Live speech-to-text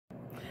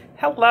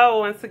Hello,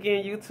 once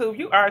again, YouTube.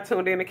 You are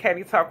tuned in to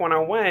Katie Talk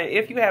 101.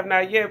 If you have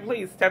not yet,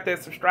 please tap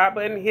that subscribe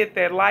button, hit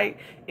that like,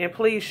 and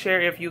please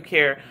share if you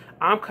care.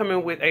 I'm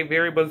coming with a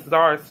very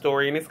bizarre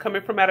story, and it's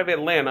coming from out of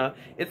Atlanta.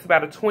 It's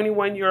about a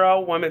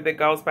 21-year-old woman that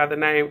goes by the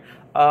name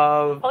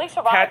of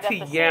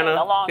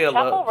Titayanna Phillips.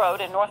 Chapel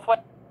Road in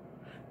Northwest.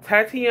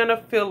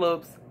 Titayanna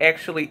Phillips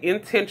actually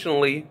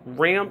intentionally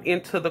rammed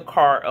into the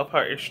car of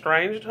her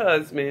estranged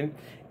husband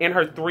and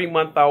her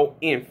 3-month-old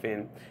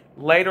infant,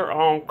 later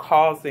on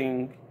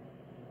causing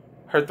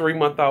her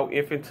 3-month-old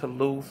infant to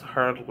lose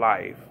her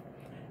life.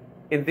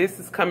 And this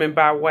is coming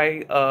by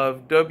way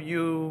of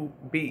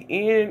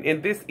WBN,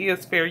 and this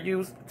is fair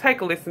use. Take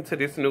a listen to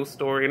this news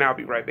story, and I'll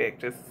be right back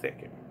just a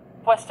second.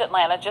 West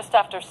Atlanta, just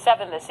after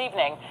 7 this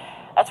evening.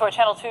 That's where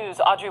Channel 2's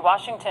Audrey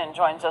Washington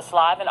joins us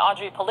live. And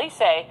Audrey, police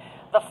say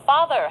the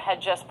father had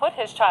just put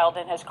his child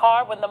in his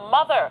car when the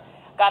mother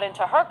got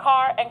into her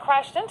car and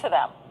crashed into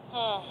them.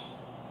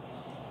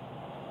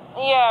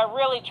 Yeah,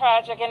 really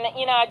tragic. And,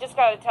 you know, I just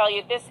got to tell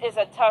you, this is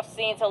a tough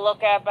scene to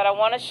look at, but I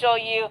want to show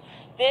you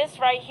this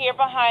right here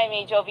behind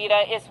me,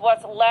 Jovita, is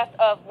what's left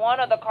of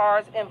one of the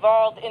cars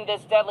involved in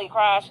this deadly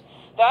crash.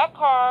 That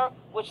car,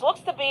 which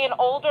looks to be an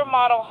older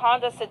model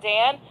Honda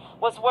sedan,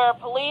 was where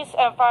police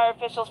and fire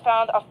officials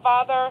found a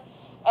father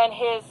and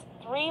his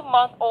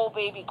 3-month-old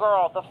baby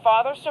girl. The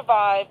father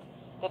survived.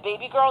 The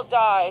baby girl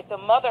died. The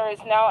mother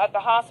is now at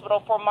the hospital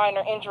for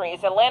minor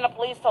injuries. Atlanta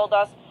police told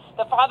us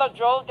the father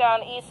drove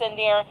down Easton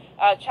near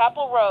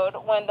Chapel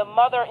Road when the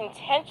mother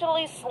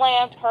intentionally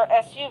slammed her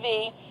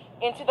SUV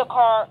into the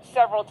car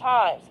several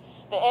times.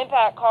 The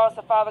impact caused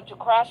the father to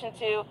crash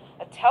into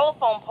a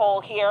telephone pole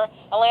here.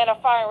 Atlanta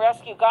Fire and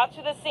Rescue got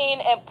to the scene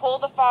and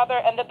pulled the father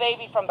and the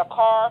baby from the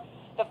car.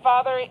 The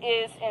father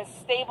is in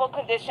stable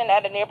condition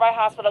at a nearby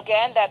hospital.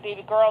 Again, that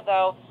baby girl,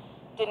 though,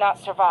 did not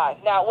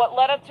survive. Now, what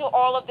led up to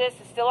all of this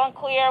is still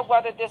unclear,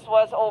 whether this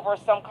was over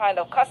some kind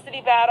of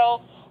custody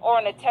battle or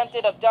an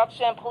attempted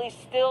abduction. Police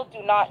still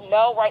do not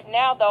know. Right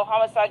now, though,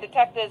 homicide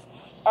detectives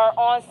are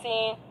on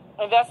scene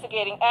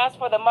investigating. As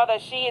for the mother,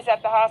 she is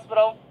at the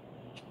hospital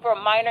for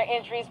minor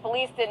injuries.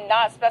 Police did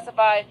not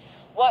specify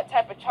what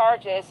type of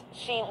charges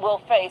she will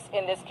face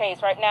in this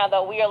case. Right now,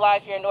 though, we are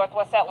live here in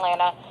Northwest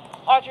Atlanta.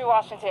 Audrey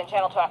Washington,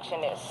 Channel 2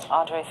 Action News.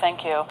 Audrey,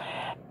 thank you.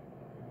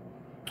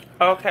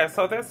 Okay,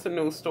 so that's the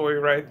news story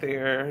right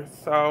there.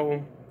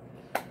 So,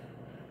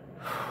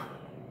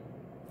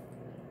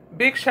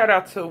 big shout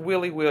out to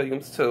Willie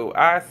Williams, too.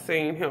 I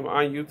seen him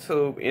on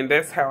YouTube, and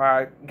that's how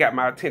I got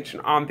my attention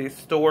on this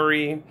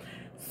story.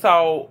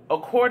 So,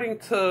 according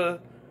to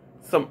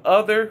some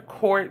other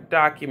court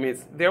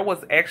documents, there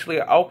was actually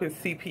an open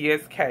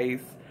CPS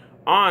case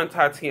on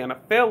Titayanna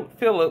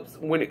Phillips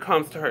when it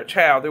comes to her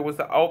child. There was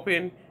an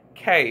open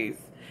case,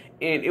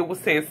 and it was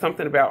saying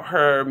something about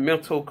her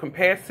mental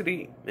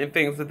capacity and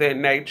things of that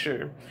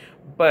nature.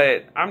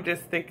 But I'm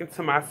just thinking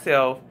to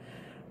myself,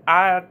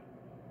 I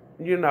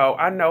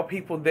know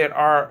people that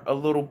are a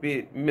little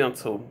bit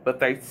mental, but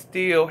they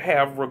still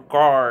have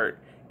regard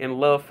and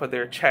love for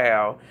their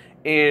child.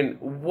 And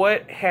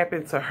what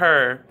happened to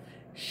her,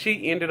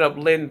 she ended up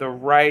letting the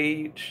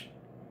rage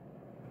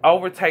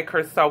overtake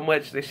her so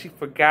much that she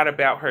forgot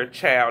about her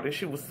child. And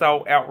she was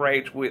so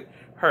outraged with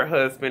her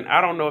husband.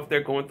 I don't know if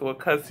they're going through a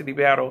custody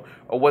battle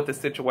or what the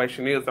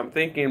situation is. I'm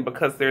thinking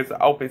because there's an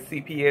open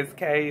CPS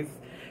case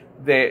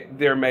that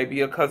there may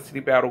be a custody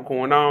battle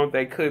going on.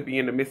 They could be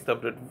in the midst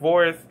of the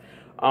divorce.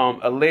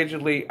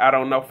 Allegedly, I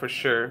don't know for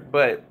sure.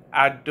 But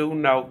I do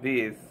know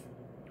this.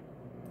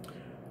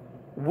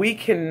 We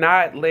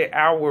cannot let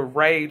our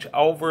rage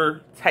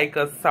overtake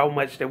us so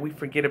much that we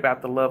forget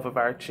about the love of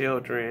our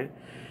children.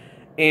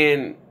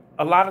 And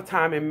a lot of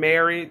time in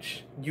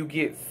marriage, you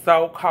get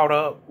so caught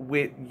up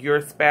with your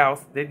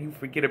spouse that you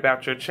forget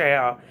about your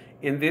child.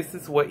 And this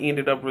is what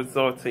ended up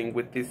resulting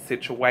with this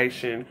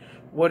situation.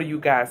 What do you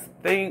guys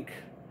think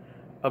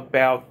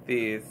about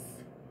this?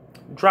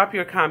 Drop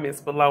your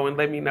comments below and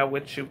let me know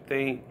what you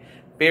think.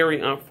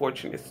 Very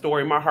unfortunate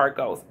story. My heart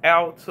goes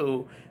out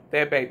to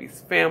that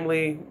baby's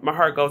family. My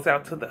heart goes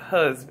out to the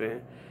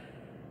husband.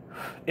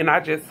 And I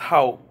just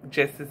hope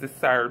justice is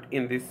served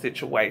in this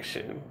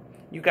situation.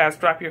 You guys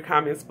drop your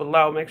comments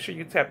below. Make sure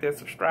you tap that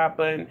subscribe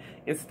button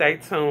and stay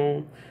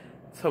tuned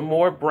to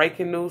more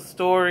breaking news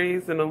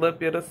stories and a little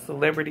bit of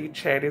celebrity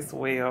chat as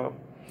well.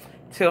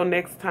 Till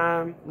next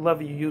time,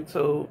 love you,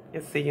 YouTube,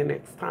 and see you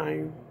next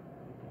time.